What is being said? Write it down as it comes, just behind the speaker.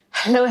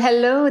Hello,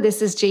 hello. This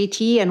is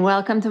JT and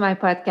welcome to my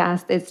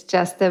podcast. It's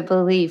Just a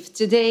Belief.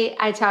 Today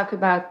I talk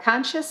about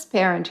conscious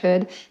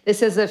parenthood.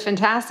 This is a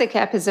fantastic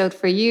episode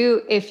for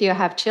you if you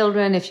have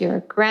children, if you're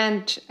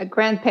a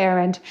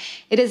grandparent.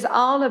 It is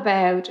all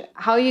about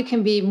how you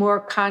can be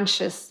more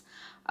conscious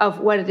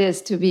of what it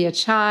is to be a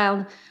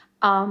child.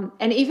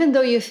 And even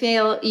though you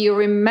feel you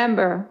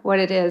remember what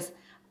it is,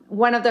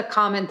 one of the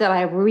comments that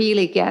I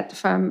really get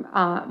from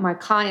my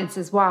clients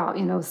is, wow,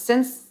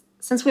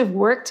 since we've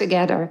worked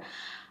together,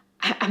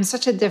 I'm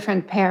such a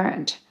different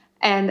parent.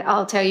 And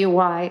I'll tell you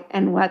why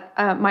and what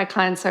my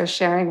clients are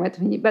sharing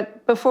with me.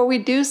 But before we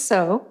do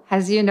so,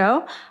 as you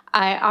know,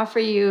 I offer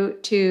you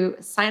to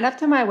sign up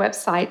to my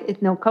website,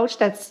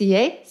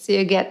 hypnocoach.ca, so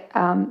you get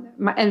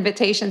my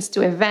invitations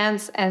to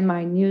events and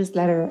my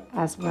newsletter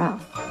as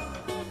well.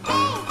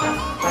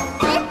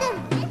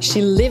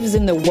 She lives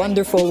in the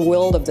wonderful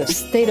world of the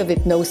state of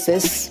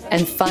hypnosis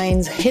and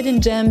finds hidden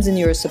gems in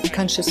your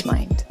subconscious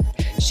mind.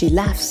 She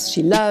laughs,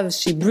 she loves,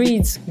 she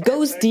breathes,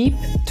 goes deep,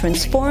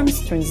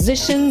 transforms,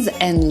 transitions,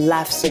 and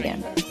laughs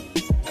again.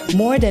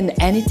 More than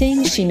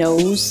anything, she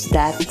knows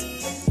that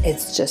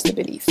it's just a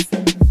belief.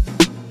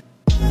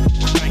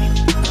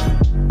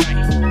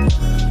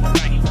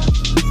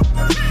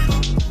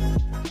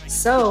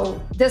 So,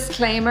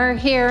 disclaimer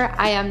here,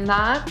 I am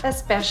not a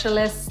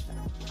specialist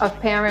of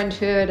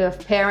parenthood, of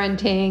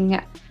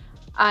parenting.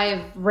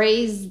 I've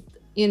raised,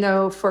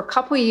 for a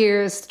couple of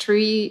years,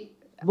 3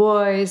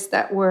 boys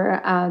that were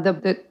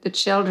the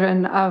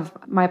children of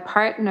my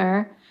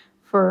partner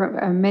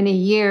for many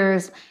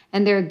years,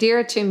 and they're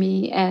dear to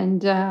me.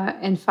 And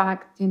in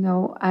fact,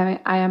 I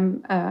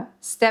am a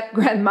step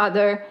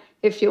grandmother,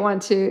 if you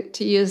want to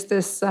use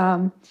this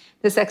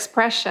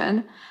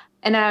expression.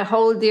 And I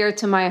hold dear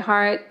to my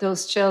heart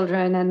those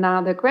children and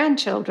now the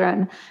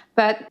grandchildren.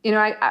 But,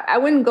 I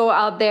wouldn't go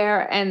out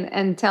there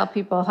and tell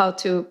people how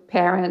to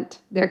parent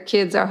their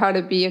kids or how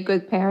to be a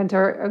good parent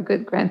or a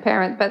good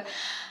grandparent. But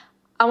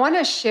I want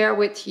to share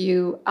with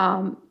you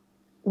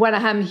what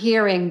I'm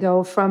hearing,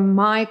 though, from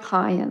my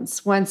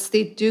clients once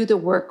they do the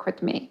work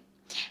with me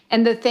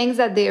and the things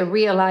that they're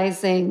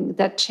realizing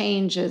that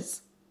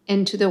changes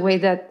into the way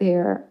that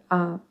they're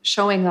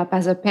showing up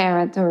as a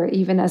parent or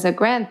even as a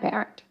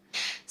grandparent.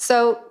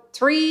 So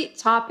 3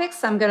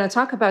 topics I'm going to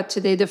talk about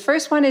today. The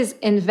first one is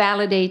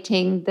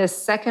invalidating. The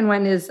second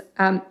one is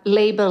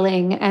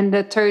labeling. And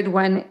the third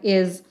one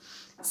is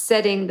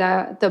setting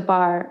the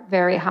bar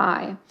very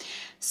high.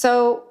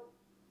 So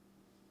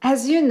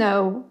as you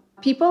know,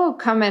 people who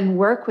come and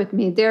work with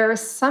me,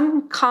 there's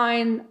some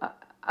kind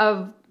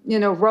of,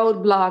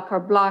 roadblock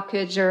or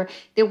blockage, or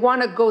they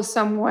want to go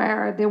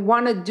somewhere, they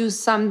want to do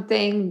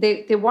something,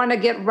 they want to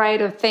get right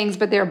of things,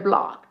 but they're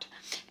blocked.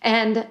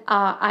 And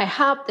I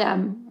help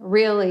them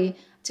really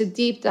to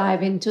deep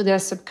dive into their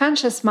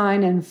subconscious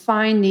mind and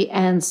find the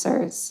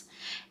answers.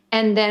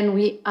 And then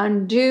we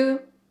undo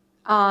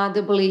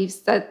the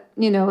beliefs that,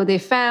 they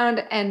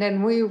found, and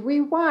then we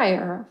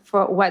rewire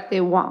for what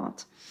they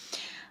want.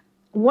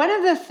 One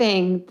of the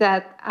things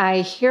that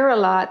I hear a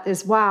lot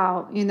is,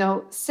 wow,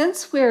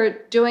 since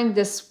we're doing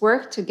this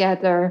work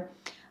together,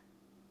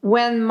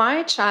 when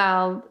my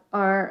child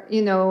or,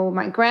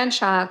 my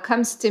grandchild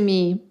comes to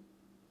me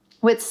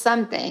with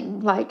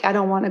something like, I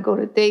don't want to go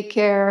to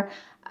daycare.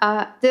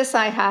 This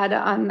I had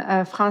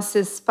on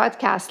Francis'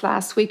 podcast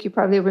last week. You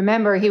probably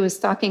remember he was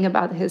talking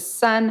about his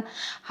son,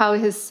 how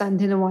his son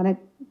didn't want to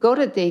go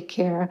to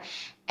daycare.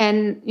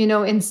 And,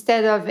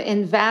 instead of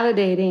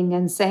invalidating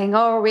and saying,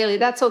 oh, really,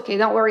 that's okay.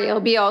 Don't worry.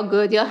 It'll be all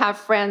good. You'll have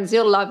friends.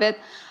 You'll love it.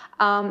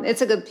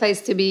 It's a good place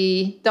to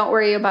be. Don't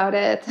worry about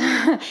it.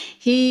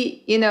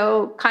 He,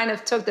 kind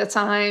of took the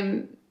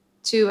time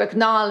to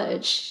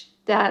acknowledge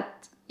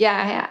that,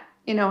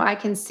 I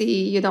can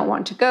see you don't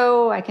want to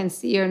go. I can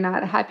see you're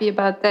not happy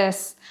about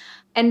this.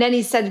 And then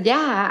he said,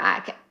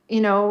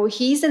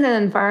 he's in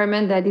an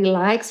environment that he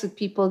likes with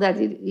people that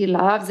he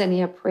loves and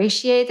he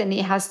appreciates, and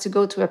he has to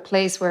go to a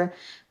place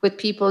with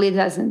people he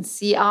doesn't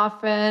see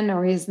often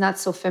or he's not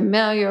so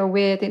familiar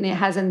with, and he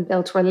hasn't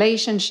built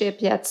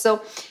relationship yet.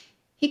 So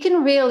he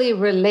can really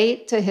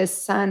relate to his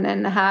son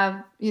and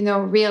have,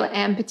 real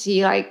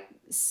empathy, like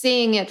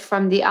seeing it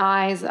from the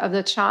eyes of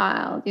the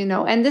child,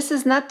 And this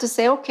is not to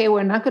say, okay,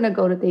 we're not going to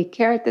go to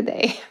daycare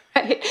today,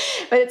 right?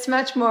 But it's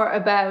much more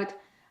about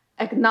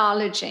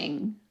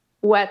acknowledging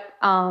what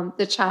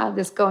the child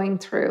is going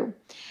through.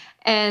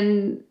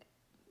 And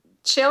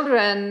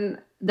children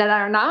that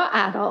are now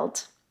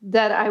adult,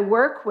 that I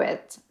work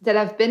with, that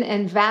have been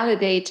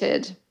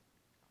invalidated,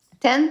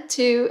 tend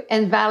to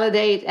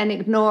invalidate and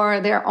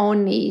ignore their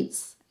own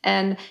needs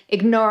and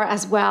ignore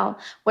as well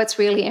what's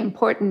really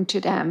important to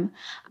them.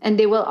 And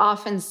they will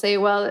often say,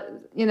 well,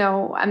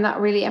 I'm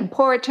not really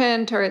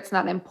important, or it's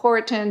not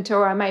important,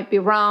 or I might be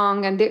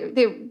wrong. And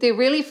they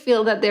really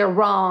feel that they're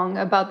wrong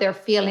about their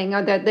feeling,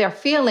 or that their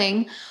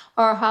feeling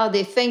or how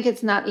they think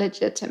it's not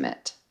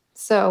legitimate.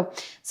 So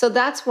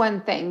that's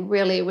one thing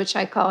really, which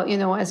I call,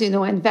 as you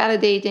know,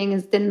 invalidating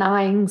is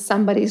denying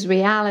somebody's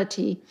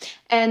reality.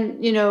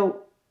 And,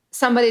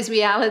 somebody's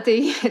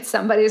reality, it's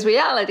somebody's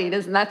reality.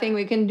 There's nothing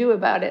we can do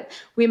about it.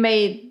 We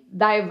may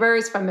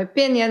diverge from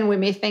opinion. We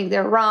may think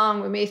they're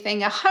wrong. We may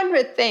think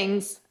 100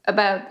 things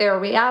about their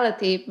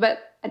reality,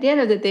 but at the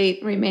end of the day,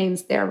 it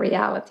remains their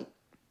reality.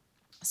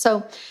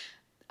 So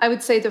I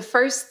would say the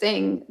first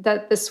thing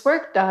that this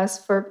work does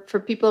for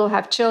people who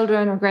have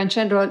children or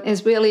grandchildren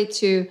is really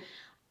to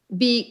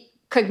be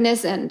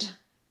cognizant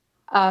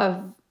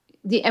of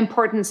the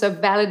importance of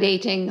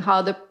validating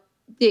how the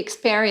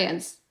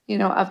experience,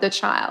 of the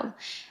child.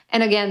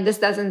 And again, this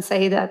doesn't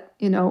say that,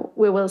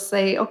 we will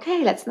say,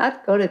 okay, let's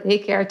not go to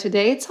daycare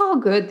today. It's all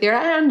good there.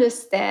 I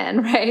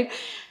understand, right?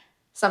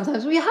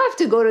 Sometimes we have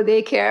to go to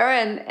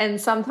daycare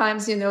and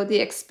sometimes, the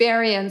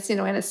experience,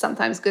 and it's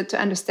sometimes good to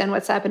understand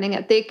what's happening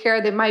at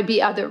daycare. There might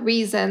be other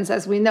reasons,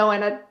 as we know,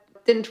 and I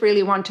didn't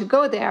really want to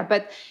go there.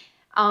 But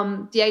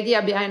the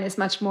idea behind is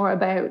much more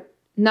about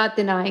not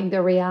denying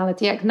the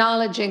reality,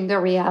 acknowledging the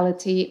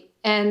reality,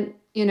 and,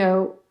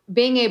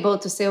 being able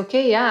to say,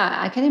 okay, yeah,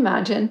 I can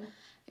imagine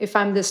if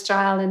I'm this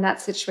child in that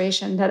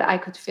situation that I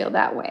could feel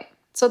that way.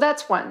 So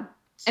that's one.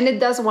 And it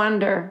does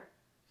wonder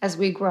as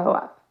we grow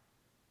up.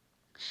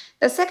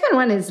 The second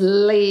one is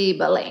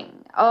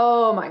labeling.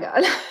 Oh my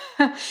God.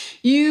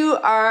 You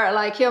are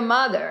like your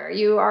mother.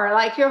 You are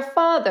like your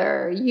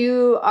father.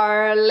 You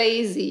are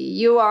lazy.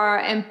 You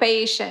are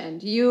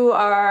impatient. You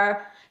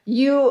are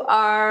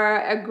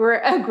a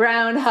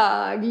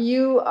groundhog.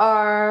 You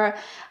are,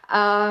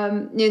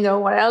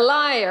 a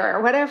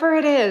liar, whatever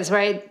it is,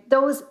 right?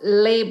 Those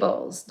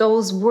labels,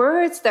 those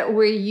words that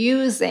we're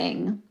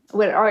using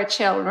with our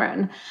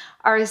children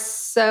are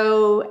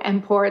so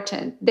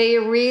important. They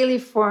really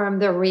form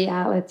the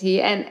reality.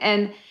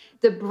 And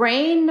the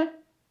brain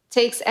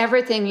takes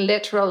everything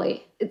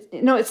literally.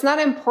 It's not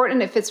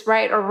important if it's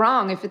right or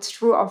wrong, if it's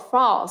true or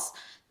false.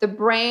 The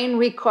brain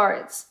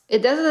records.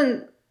 It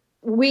doesn't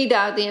weed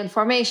out the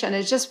information.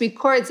 It just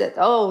records it.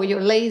 Oh, you're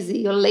lazy,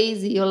 you're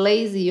lazy, you're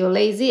lazy, you're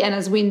lazy. And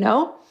as we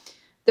know,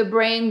 the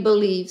brain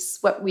believes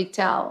what we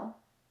tell.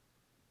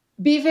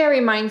 Be very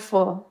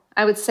mindful,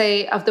 I would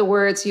say, of the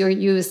words you're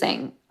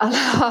using. A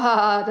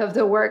lot of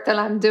the work that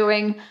I'm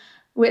doing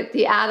with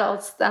the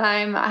adults that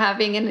I'm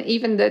having and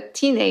even the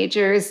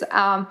teenagers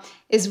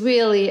is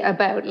really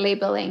about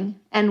labeling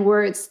and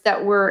words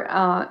that were,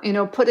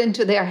 put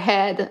into their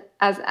head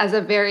as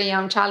a very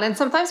young child. And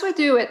sometimes we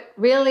do it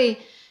really,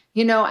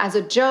 as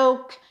a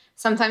joke.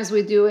 Sometimes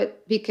we do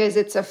it because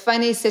it's a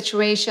funny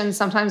situation.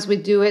 Sometimes we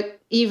do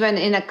it even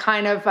in a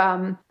kind of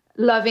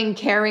loving,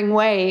 caring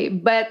way.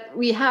 But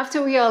we have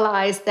to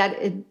realize that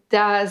it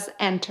does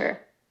enter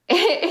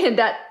in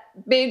that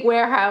big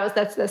warehouse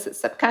that's the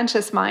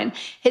subconscious mind.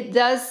 It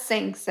does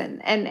sink in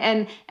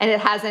and it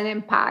has an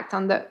impact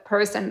on the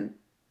person.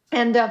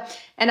 And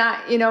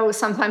I,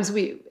 sometimes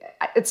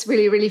it's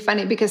really, really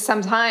funny because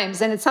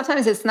sometimes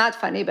it's not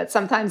funny, but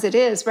sometimes it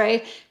is,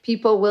 right?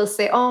 People will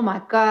say, oh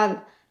my God,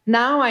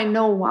 now I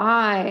know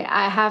why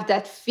I have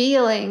that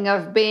feeling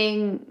of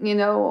being,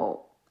 loose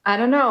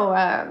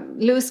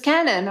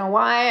cannon, or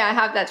why I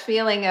have that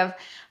feeling of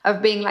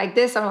being like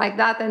this or like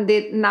that. And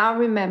they now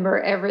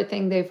remember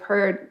everything they've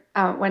heard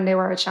when they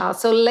were a child.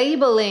 So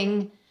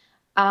labeling,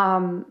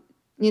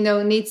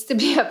 needs to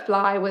be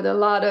applied with a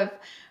lot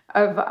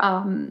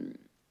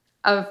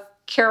of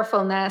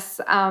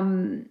carefulness,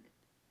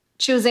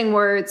 choosing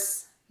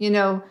words,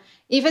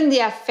 even the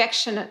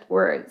affectionate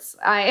words.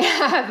 I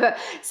have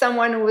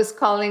someone who was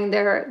calling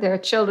their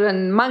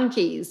children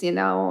monkeys, and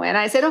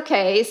I said,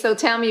 okay, so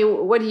tell me,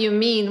 what do you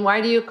mean?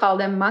 Why do you call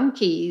them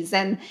monkeys?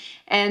 And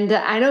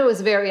I know it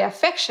was very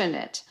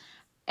affectionate.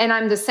 And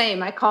I'm the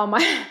same. I call my,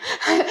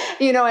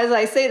 as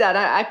I say that,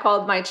 I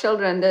called my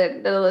children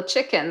the little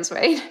chickens,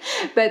 right?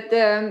 But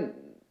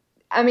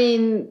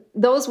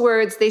those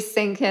words, they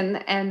sink in,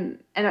 and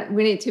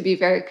we need to be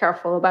very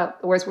careful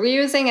about the words we're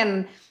using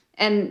and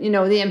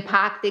the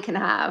impact they can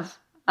have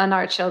on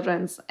our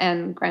children's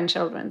and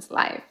grandchildren's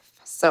life.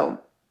 So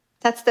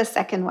that's the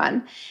second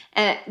one.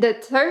 And the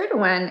third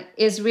one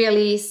is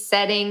really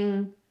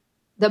setting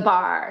the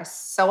bar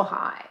so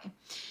high.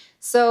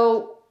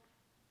 So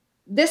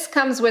this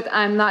comes with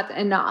I'm not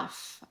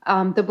enough.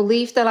 The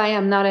belief that I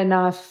am not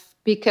enough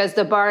because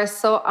the bar is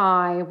so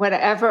high,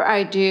 whatever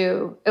I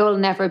do, it will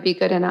never be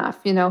good enough,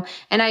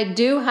 And I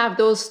do have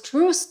those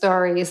true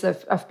stories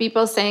of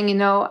people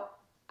saying,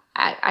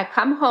 I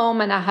come home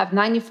and I have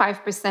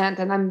 95%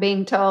 and I'm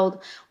being told,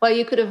 well,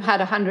 you could have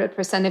had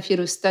 100% if you'd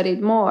have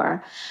studied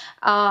more.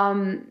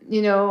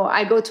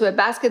 I go to a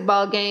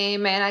basketball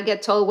game and I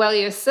get told, well,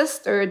 your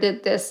sister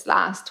did this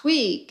last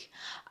week.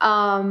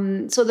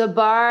 So the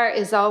bar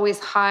is always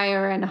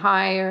higher and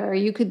higher.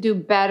 You could do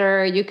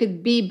better. You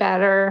could be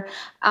better.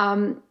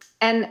 And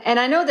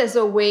I know there's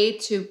a way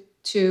to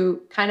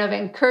kind of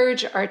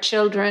encourage our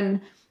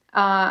children,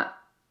 under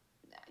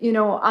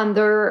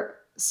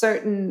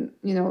certain,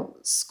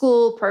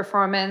 school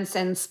performance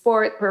and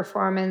sport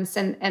performance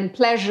and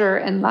pleasure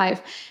in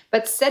life.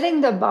 But setting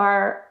the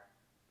bar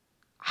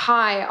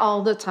high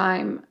all the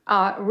time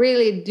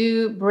really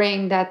do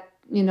bring that,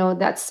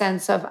 that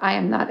sense of I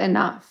am not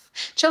enough.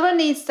 Children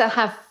needs to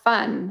have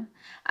fun.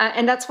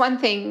 And that's one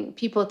thing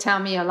people tell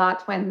me a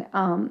lot when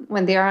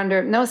they are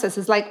under hypnosis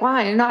is like,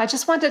 why? I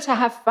just wanted to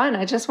have fun.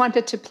 I just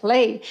wanted to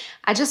play.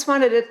 I just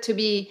wanted it to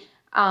be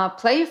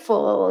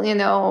playful.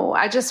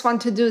 I just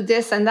want to do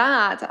this and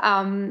that,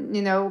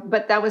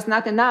 but that was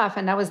not enough.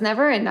 And that was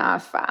never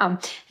enough.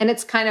 And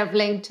it's kind of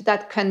linked to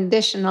that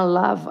conditional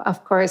love,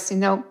 of course,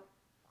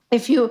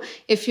 If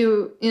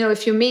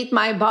you meet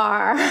my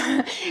bar,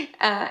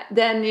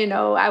 then,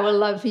 I will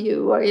love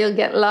you, or you'll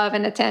get love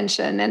and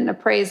attention and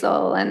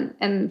appraisal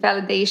and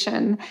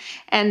validation.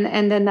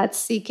 And then that's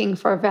seeking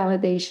for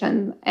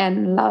validation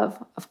and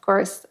love, of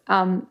course,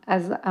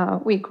 as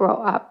we grow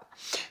up.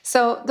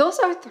 So those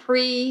are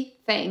 3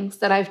 things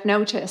that I've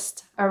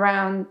noticed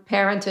around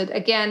parenthood.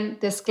 Again,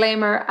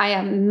 disclaimer, I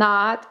am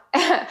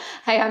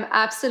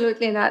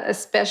absolutely not a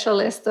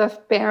specialist of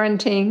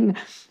parenting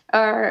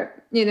or,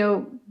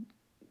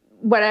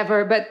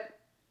 whatever, but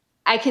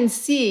I can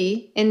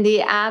see in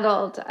the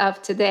adult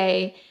of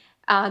today,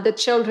 the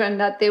children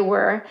that they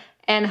were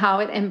and how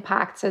it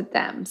impacted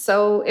them.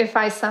 So if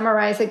I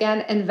summarize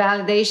again, in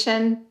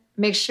validation,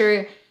 make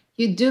sure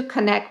you do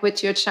connect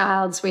with your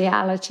child's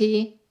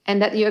reality and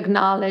that you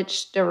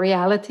acknowledge the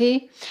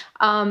reality.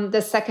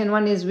 The second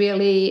one is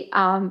really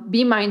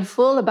be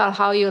mindful about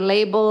how you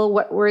label,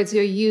 what words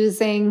you're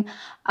using,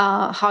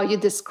 how you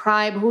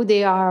describe who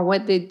they are,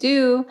 what they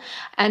do,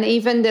 and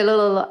even the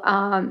little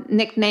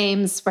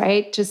nicknames,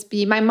 right? Just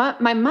be, my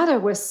mother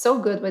was so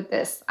good with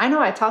this. I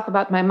know I talk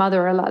about my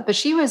mother a lot, but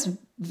she was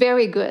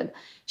very good.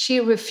 She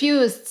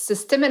refused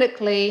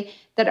systematically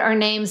that our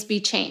names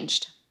be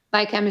changed.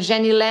 Like I'm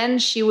Jenny Len,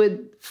 she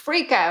would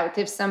freak out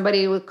if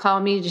somebody would call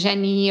me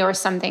Jenny or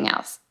something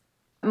else.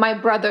 My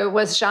brother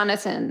was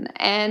Jonathan,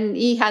 and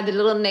he had a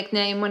little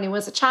nickname when he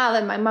was a child,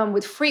 and my mom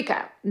would freak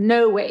out.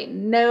 No way,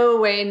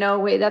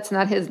 that's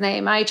not his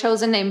name. I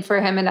chose a name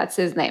for him, and that's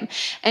his name.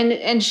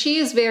 And she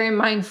is very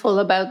mindful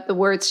about the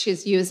words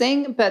she's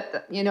using,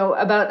 but,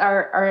 about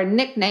our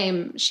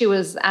nickname, she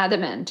was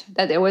adamant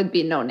that there would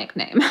be no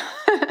nickname.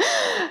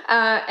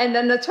 And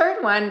then the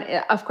third one,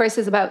 of course,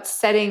 is about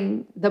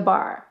setting the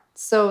bar.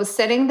 So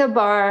setting the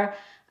bar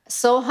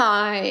so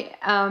high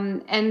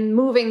and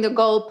moving the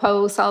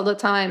goalposts all the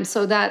time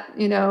so that,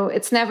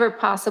 it's never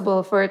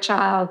possible for a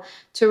child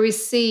to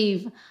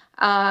receive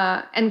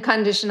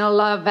unconditional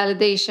love,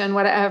 validation,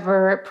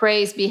 whatever,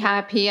 praise, be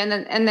happy. And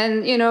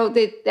then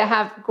they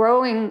have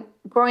growing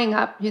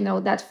up,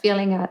 that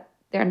feeling that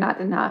they're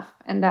not enough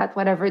and that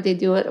whatever they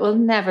do, it will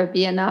never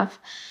be enough.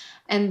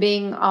 And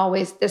being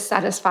always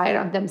dissatisfied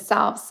on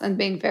themselves and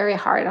being very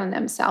hard on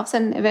themselves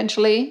and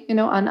eventually,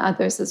 on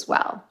others as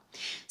well.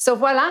 So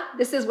voila,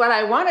 this is what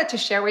I wanted to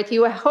share with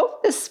you. I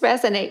hope this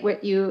resonates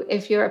with you.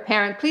 If you're a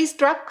parent, please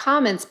drop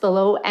comments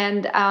below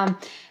and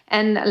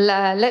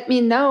let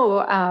me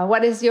know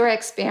what is your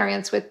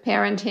experience with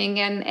parenting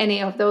and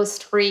any of those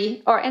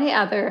 3 or any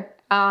other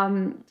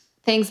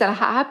things that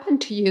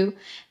happened to you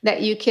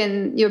that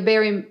you're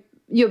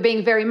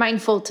being very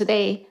mindful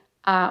today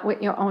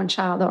with your own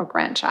child or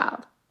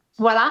grandchild.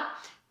 Voila,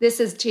 this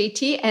is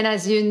JT. And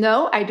as you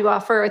know, I do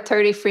offer a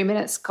 33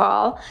 minutes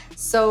call.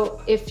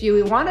 So if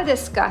you want to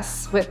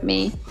discuss with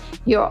me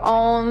your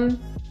own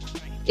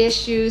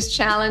issues,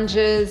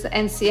 challenges,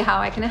 and see how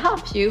I can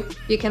help you,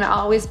 you can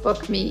always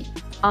book me.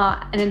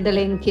 And the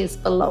link is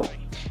below.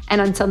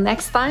 And until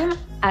next time,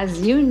 as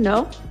you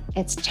know,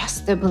 it's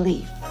just a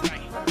belief.